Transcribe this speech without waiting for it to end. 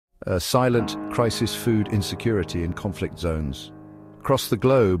silent crisis food insecurity in conflict zones. Across the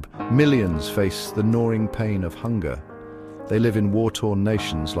globe, millions face the gnawing pain of hunger. They live in war-torn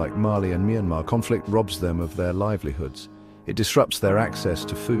nations like Mali and Myanmar. Conflict robs them of their livelihoods. It disrupts their access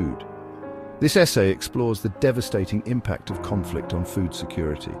to food. This essay explores the devastating impact of conflict on food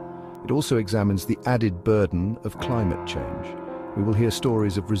security. It also examines the added burden of climate change. We will hear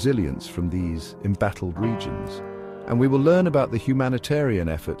stories of resilience from these embattled regions, and we will learn about the humanitarian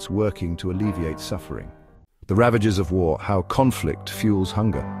efforts working to alleviate suffering. The ravages of war, how conflict fuels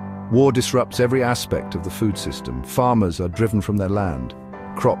hunger. War disrupts every aspect of the food system. Farmers are driven from their land.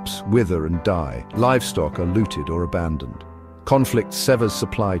 Crops wither and die. Livestock are looted or abandoned. Conflict severs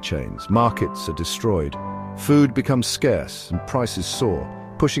supply chains. Markets are destroyed. Food becomes scarce and prices soar,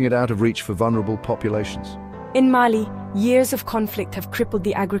 pushing it out of reach for vulnerable populations. In Mali, years of conflict have crippled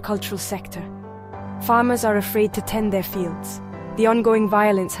the agricultural sector. Farmers are afraid to tend their fields. The ongoing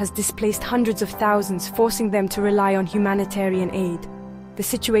violence has displaced hundreds of thousands, forcing them to rely on humanitarian aid. The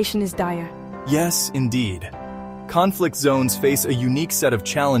situation is dire. Yes, indeed. Conflict zones face a unique set of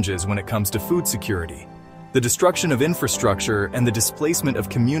challenges when it comes to food security. The destruction of infrastructure and the displacement of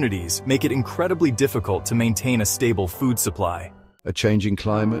communities make it incredibly difficult to maintain a stable food supply. A changing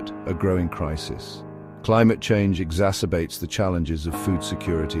climate, a growing crisis. Climate change exacerbates the challenges of food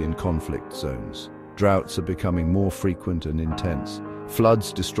security in conflict zones. Droughts are becoming more frequent and intense.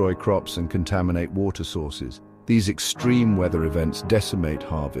 Floods destroy crops and contaminate water sources. These extreme weather events decimate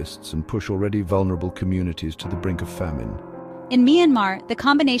harvests and push already vulnerable communities to the brink of famine. In Myanmar, the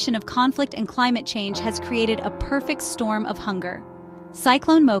combination of conflict and climate change has created a perfect storm of hunger.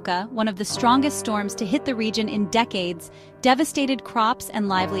 Cyclone Mocha, one of the strongest storms to hit the region in decades, devastated crops and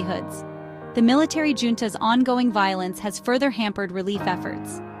livelihoods. The military junta's ongoing violence has further hampered relief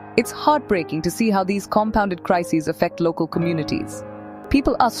efforts. It's heartbreaking to see how these compounded crises affect local communities.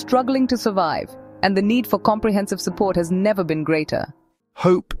 People are struggling to survive, and the need for comprehensive support has never been greater.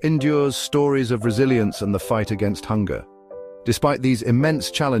 Hope endures stories of resilience and the fight against hunger. Despite these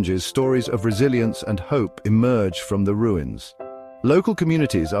immense challenges, stories of resilience and hope emerge from the ruins. Local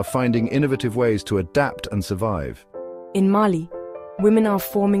communities are finding innovative ways to adapt and survive. In Mali, women are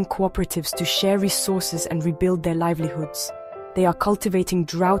forming cooperatives to share resources and rebuild their livelihoods. They are cultivating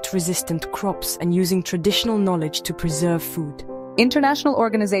drought-resistant crops and using traditional knowledge to preserve food. International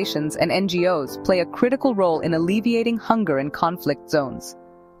organizations and NGOs play a critical role in alleviating hunger in conflict zones.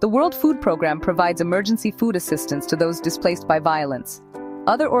 The World Food Programme provides emergency food assistance to those displaced by violence.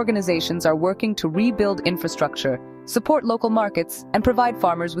 Other organizations are working to rebuild infrastructure, support local markets, and provide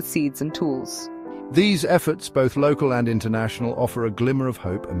farmers with seeds and tools. These efforts, both local and international, offer a glimmer of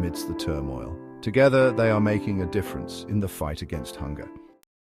hope amidst the turmoil. Together, they are making a difference in the fight against hunger.